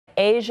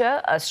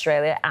Asia,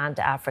 Australia, and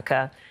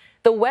Africa.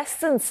 The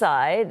western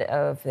side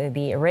of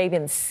the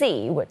Arabian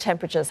Sea, where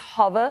temperatures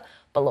hover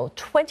below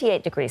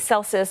 28 degrees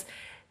Celsius,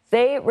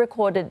 they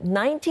recorded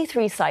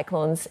 93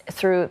 cyclones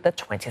through the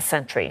 20th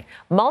century.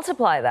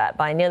 Multiply that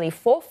by nearly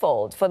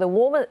fourfold for the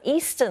warmer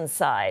eastern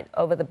side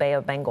over the Bay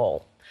of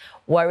Bengal.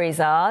 Worries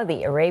are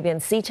the Arabian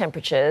Sea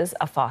temperatures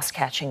are fast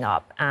catching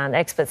up, and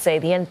experts say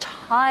the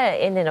entire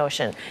Indian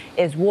Ocean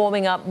is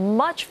warming up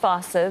much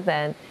faster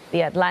than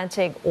the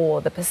Atlantic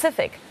or the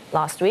Pacific.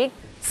 Last week,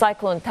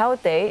 Cyclone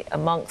Tauktae,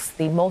 amongst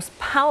the most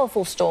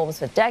powerful storms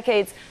for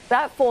decades,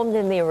 that formed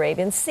in the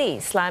Arabian Sea,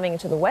 slamming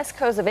into the west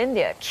coast of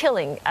India,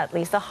 killing at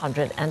least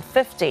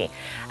 150.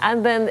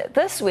 And then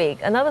this week,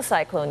 another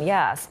cyclone,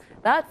 Yas,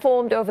 that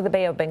formed over the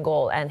Bay of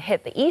Bengal and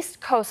hit the east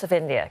coast of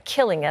India,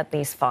 killing at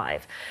least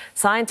 5.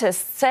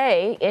 Scientists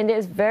say India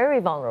is very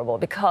vulnerable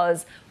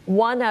because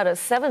 1 out of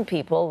 7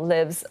 people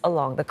lives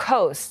along the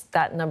coast.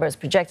 That number is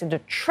projected to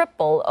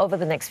triple over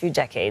the next few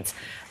decades.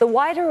 The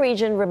wider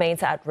region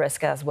remains at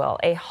risk as well.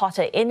 A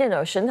hotter Indian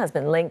Ocean has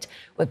been linked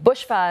with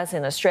bushfires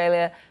in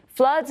Australia,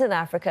 floods in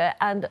Africa,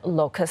 and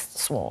locust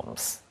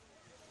swarms.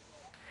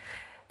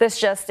 This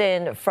just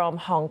in from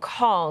Hong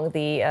Kong,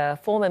 the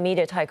former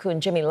media tycoon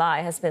Jimmy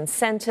Lai has been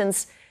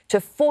sentenced to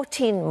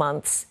 14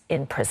 months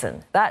in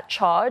prison. That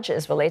charge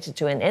is related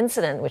to an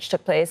incident which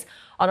took place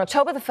on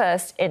October the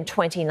 1st in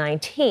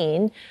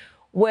 2019,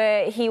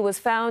 where he was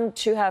found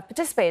to have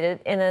participated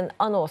in an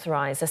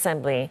unauthorized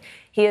assembly.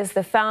 He is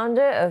the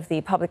founder of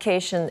the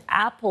publication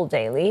Apple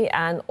Daily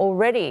and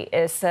already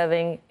is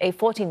serving a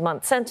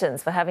 14-month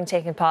sentence for having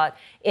taken part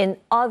in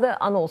other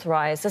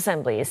unauthorized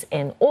assemblies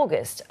in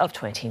August of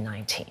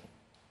 2019.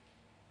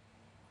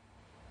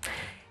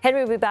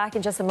 Henry will be back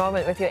in just a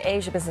moment with your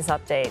Asia Business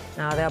Update.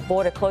 Now, there are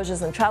border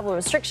closures and travel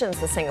restrictions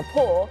for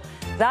Singapore.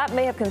 That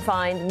may have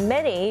confined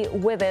many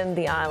within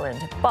the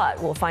island,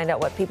 but we'll find out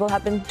what people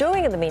have been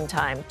doing in the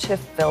meantime to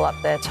fill up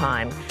their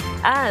time,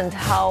 and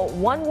how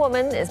one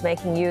woman is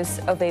making use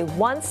of a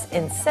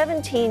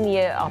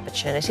once-in-17-year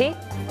opportunity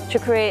to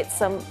create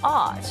some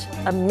art,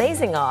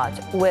 amazing art,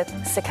 with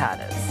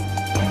cicadas.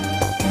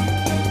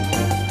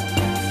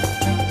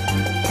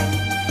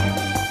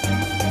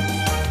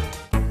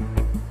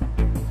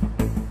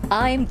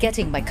 I'm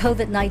getting my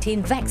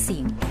COVID-19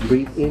 vaccine.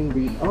 Breathe in,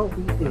 breathe out,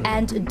 breathe in.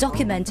 And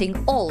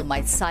documenting all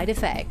my side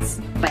effects.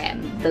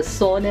 Bam, the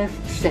soreness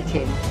set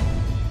in.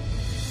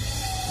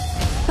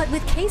 But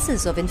with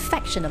cases of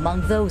infection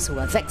among those who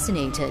are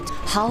vaccinated,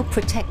 how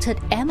protected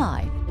am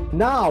I?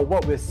 Now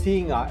what we're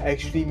seeing are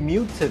actually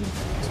mutants,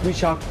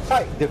 which are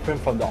quite different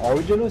from the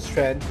original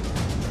strand.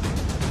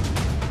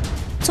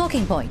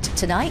 Talking Point,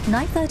 tonight,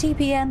 9:30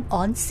 p.m.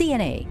 on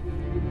CNA.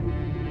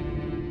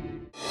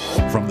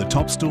 From the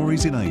top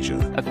stories in Asia,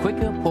 a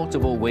quicker,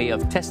 portable way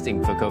of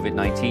testing for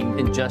COVID-19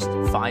 in just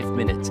 5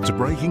 minutes, to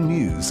breaking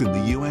news in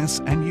the US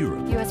and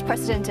Europe. US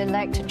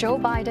President-elect Joe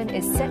Biden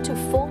is set to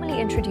formally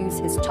introduce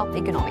his top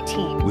economic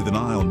team. With an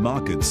eye on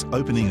markets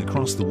opening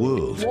across the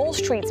world. Wall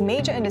Street's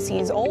major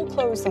indices all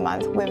closed the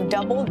month with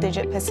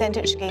double-digit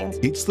percentage gains.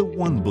 It's the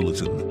one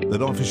bulletin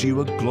that offers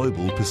you a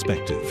global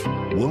perspective.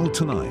 World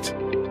Tonight,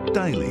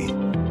 daily,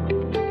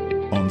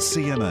 on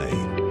CNA.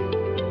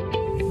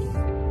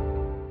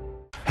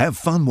 Have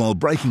fun while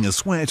breaking a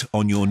sweat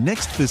on your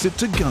next visit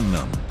to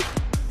Gangnam.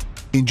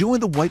 Enjoy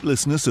the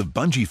weightlessness of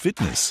bungee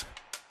fitness,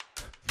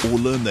 or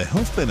learn the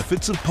health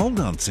benefits of pole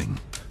dancing.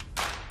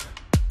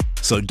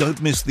 So don't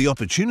miss the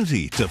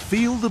opportunity to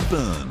feel the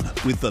burn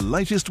with the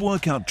latest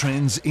workout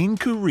trends in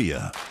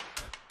Korea.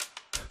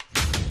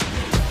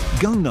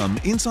 Gangnam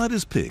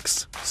Insiders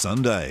Picks,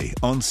 Sunday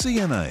on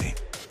CNA.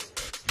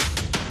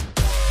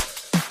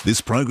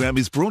 This program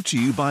is brought to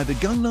you by the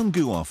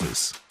Gangnam-gu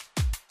office.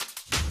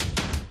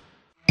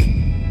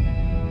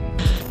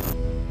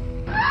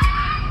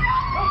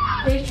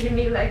 They treat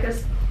me like a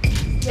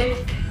slave.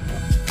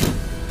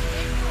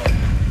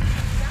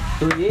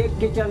 तो एक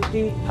के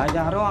चलती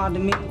हजारों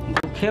आदमी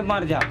भूखे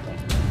मर जाते हैं।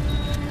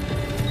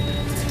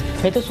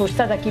 मैं तो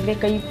सोचता था कि मैं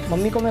कहीं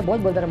मम्मी को मैं बहुत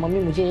बोलता था, मम्मी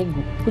मुझे एक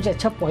कुछ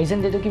अच्छा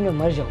पॉइजन दे दो कि मैं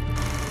मर जाऊं।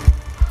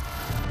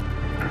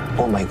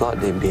 Oh my God,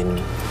 they've been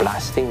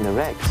blasting the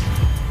wrecks.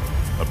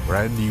 A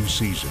brand new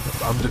season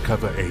of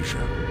Undercover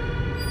Asia.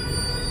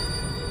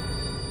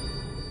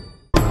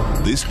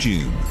 This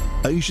June,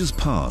 Asia's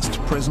past,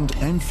 present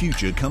and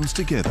future comes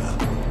together.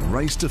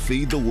 Race to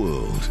feed the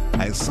world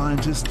as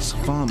scientists,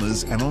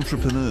 farmers and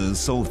entrepreneurs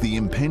solve the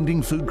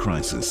impending food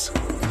crisis.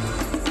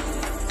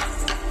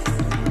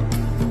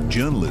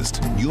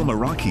 Journalist Yuma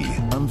Raki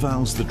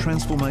unveils the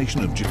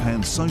transformation of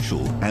Japan's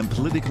social and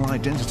political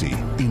identity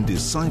in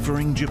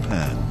Deciphering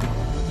Japan,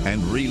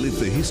 and relive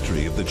the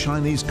history of the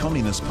Chinese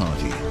Communist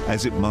Party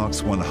as it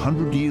marks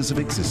 100 years of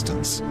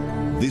existence.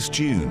 This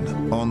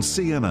June on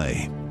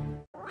CNA.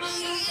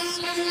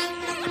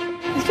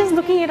 He's just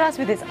looking at us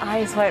with his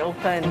eyes wide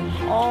open.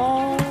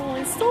 Oh,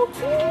 So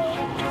cute!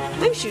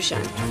 I'm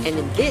Shushan, and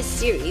in this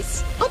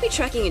series, I'll be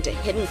trekking into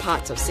hidden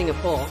parts of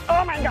Singapore.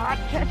 Oh my god,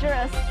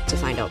 treacherous! To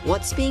find out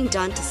what's being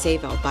done to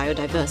save our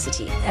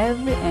biodiversity.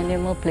 Every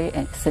animal plays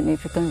a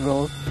significant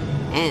role.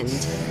 And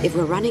if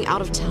we're running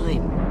out of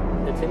time.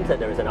 It seems that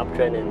there is an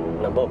uptrend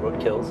in number of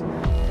roadkills.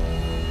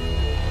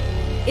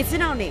 It's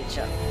in our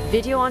nature.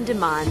 Video on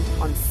demand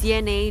on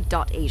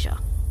CNA.Asia.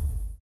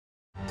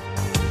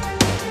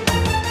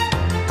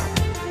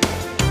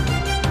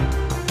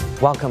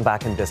 Welcome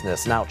back in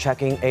business. Now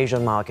checking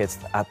Asian markets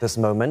at this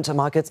moment.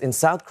 Markets in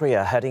South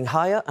Korea heading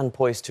higher and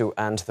poised to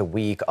end the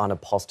week on a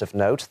positive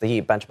note.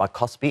 The benchmark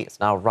Kospi is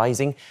now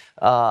rising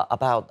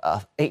about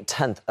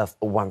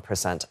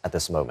 0.8% at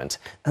this moment.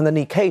 And the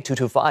Nikkei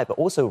 225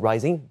 also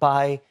rising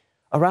by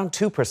around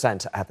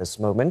 2% at this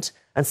moment.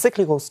 And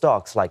cyclical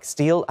stocks like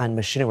steel and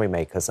machinery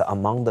makers are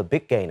among the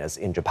big gainers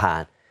in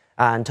Japan.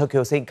 And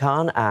Tokyo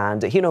Seikan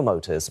and Hino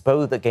Motors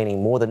both are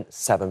gaining more than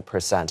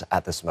 7%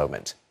 at this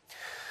moment.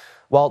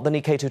 Well, the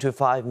Nikkei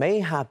 225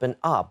 may have been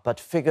up, but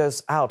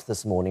figures out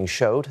this morning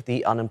showed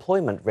the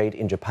unemployment rate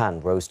in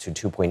Japan rose to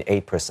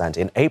 2.8%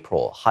 in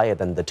April, higher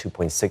than the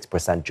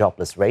 2.6%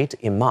 jobless rate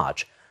in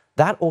March.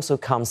 That also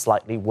comes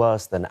slightly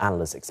worse than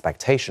analysts'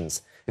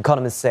 expectations.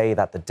 Economists say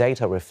that the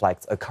data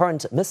reflects a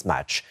current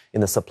mismatch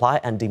in the supply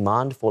and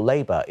demand for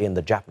labor in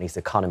the Japanese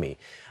economy.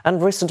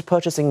 And recent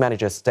purchasing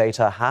managers'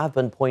 data have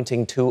been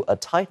pointing to a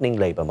tightening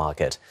labor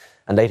market.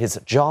 And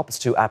latest jobs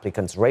to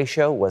applicants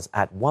ratio was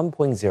at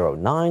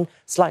 1.09,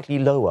 slightly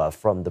lower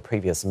from the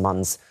previous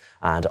months,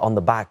 and on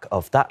the back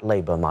of that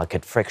labor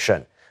market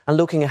friction. And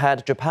looking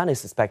ahead, Japan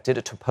is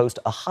expected to post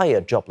a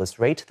higher jobless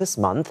rate this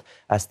month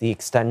as the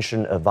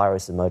extension of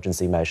virus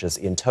emergency measures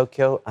in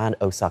Tokyo and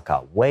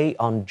Osaka weigh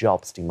on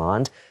jobs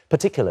demand,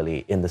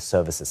 particularly in the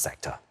services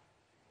sector.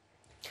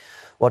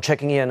 While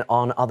checking in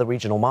on other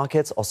regional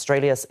markets,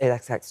 Australia's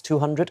ASX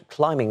 200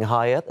 climbing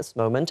higher this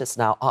moment. It's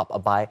now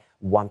up by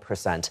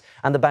 1%.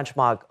 And the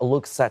benchmark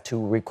looks set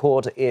to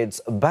record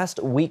its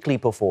best weekly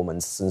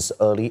performance since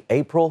early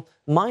April,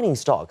 mining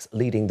stocks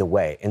leading the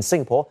way. In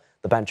Singapore,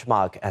 the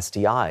benchmark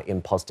STI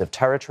in positive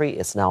territory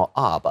is now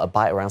up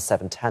by around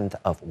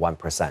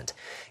 0.7%.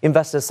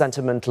 Investor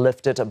sentiment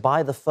lifted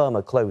by the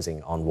firmer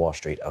closing on Wall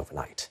Street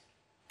overnight.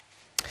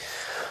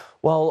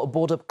 Well,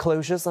 border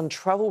closures and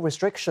travel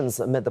restrictions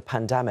amid the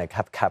pandemic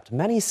have kept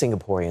many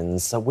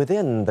Singaporeans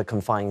within the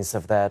confines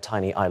of their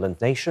tiny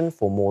island nation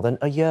for more than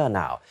a year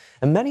now.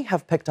 And many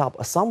have picked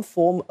up some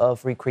form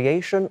of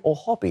recreation or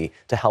hobby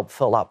to help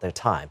fill up their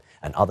time.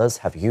 And others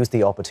have used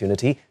the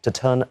opportunity to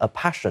turn a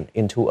passion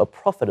into a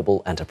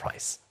profitable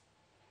enterprise.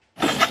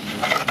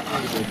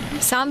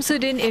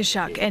 Samsudin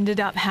Ishak ended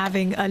up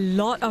having a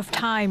lot of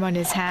time on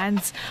his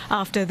hands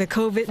after the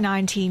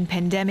COVID-19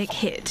 pandemic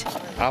hit.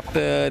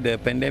 After the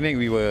pandemic,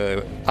 we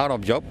were out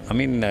of job.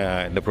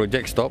 The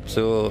project stopped,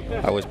 so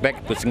I was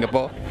back to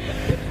Singapore.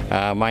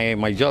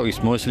 My job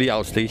is mostly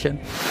outstation.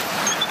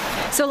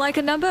 So like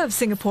a number of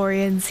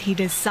Singaporeans, he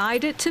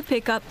decided to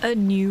pick up a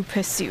new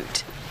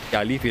pursuit.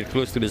 I live here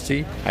close to the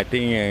sea. I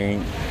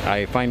think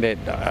I find that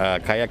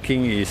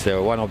kayaking is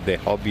one of the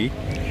hobby.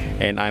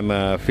 And I'm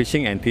a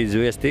fishing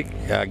enthusiastic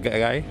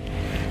guy,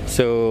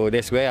 so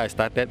that's where I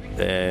started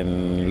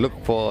and look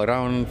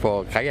around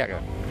for kayak.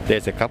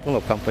 There's a couple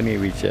of companies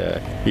which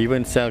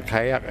even sell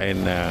kayak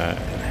and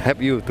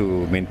help you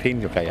to maintain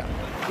your kayak.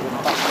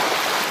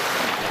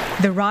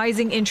 The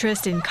rising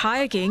interest in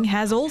kayaking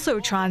has also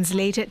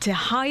translated to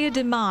higher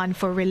demand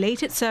for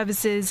related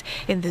services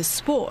in this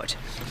sport.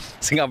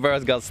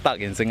 Singaporeans got stuck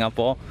in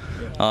Singapore,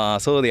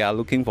 so they are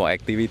looking for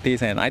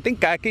activities, and I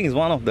think kayaking is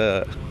one of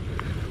the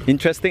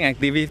interesting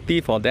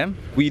activity for them.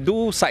 We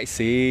do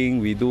sightseeing,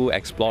 we do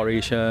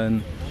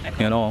exploration,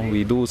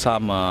 we do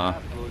some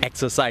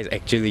exercise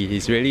actually.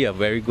 It's really a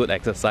very good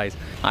exercise.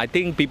 I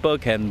think people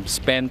can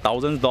spend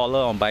thousands of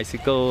dollars on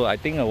bicycle. I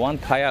think one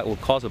kayak will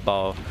cost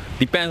about,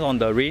 depends on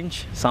the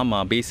range. Some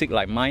are basic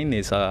like mine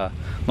is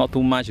not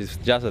too much, it's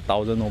just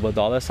 $1,000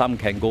 over. Some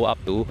can go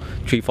up to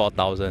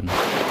 $3,000-4,000.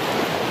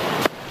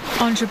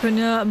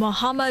 Entrepreneur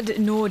Mohammed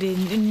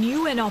Nordin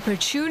knew an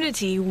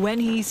opportunity when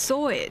he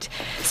saw it,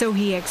 so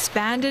he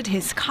expanded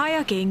his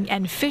kayaking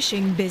and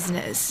fishing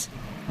business.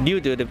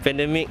 Due to the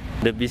pandemic,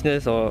 the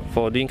business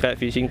for doing kayak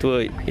fishing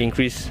tour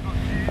increased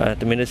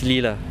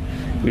tremendously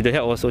with the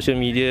help of social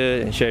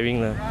media and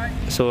sharing.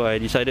 So I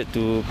decided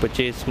to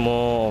purchase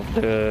more of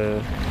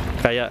the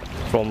kayak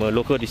from a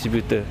local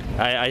distributor.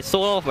 I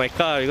sold off my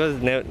car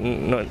because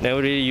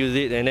never really use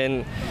it, and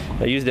then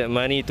I used that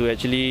money to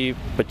actually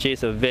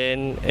purchase a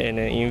van and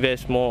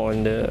invest more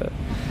on the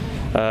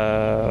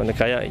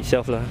kayak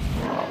itself.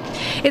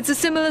 It's a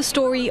similar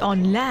story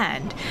on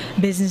land.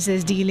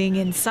 Businesses dealing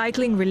in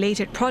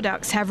cycling-related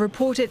products have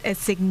reported a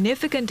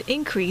significant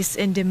increase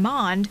in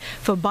demand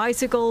for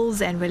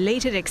bicycles and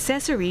related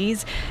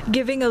accessories,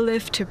 giving a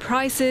lift to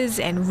prices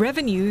and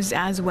revenues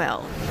as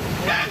well.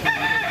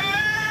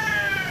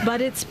 But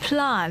it's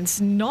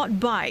plants, not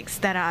bikes,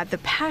 that are the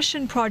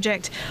passion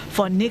project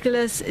for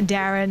Nicholas,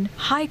 Darren,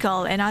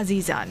 Haikal and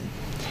Azizan.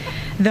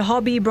 The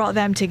hobby brought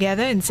them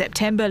together in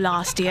September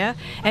last year,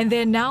 and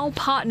they're now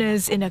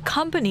partners in a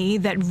company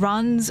that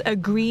runs a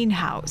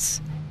greenhouse.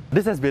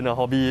 This has been a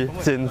hobby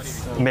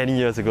since many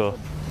years ago.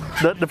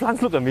 The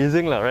plants look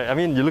amazing, right? I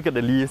mean, you look at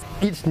the leaves,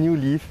 each new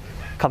leaf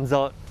comes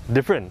out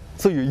different.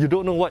 So you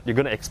don't know what you're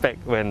going to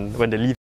expect when the leaf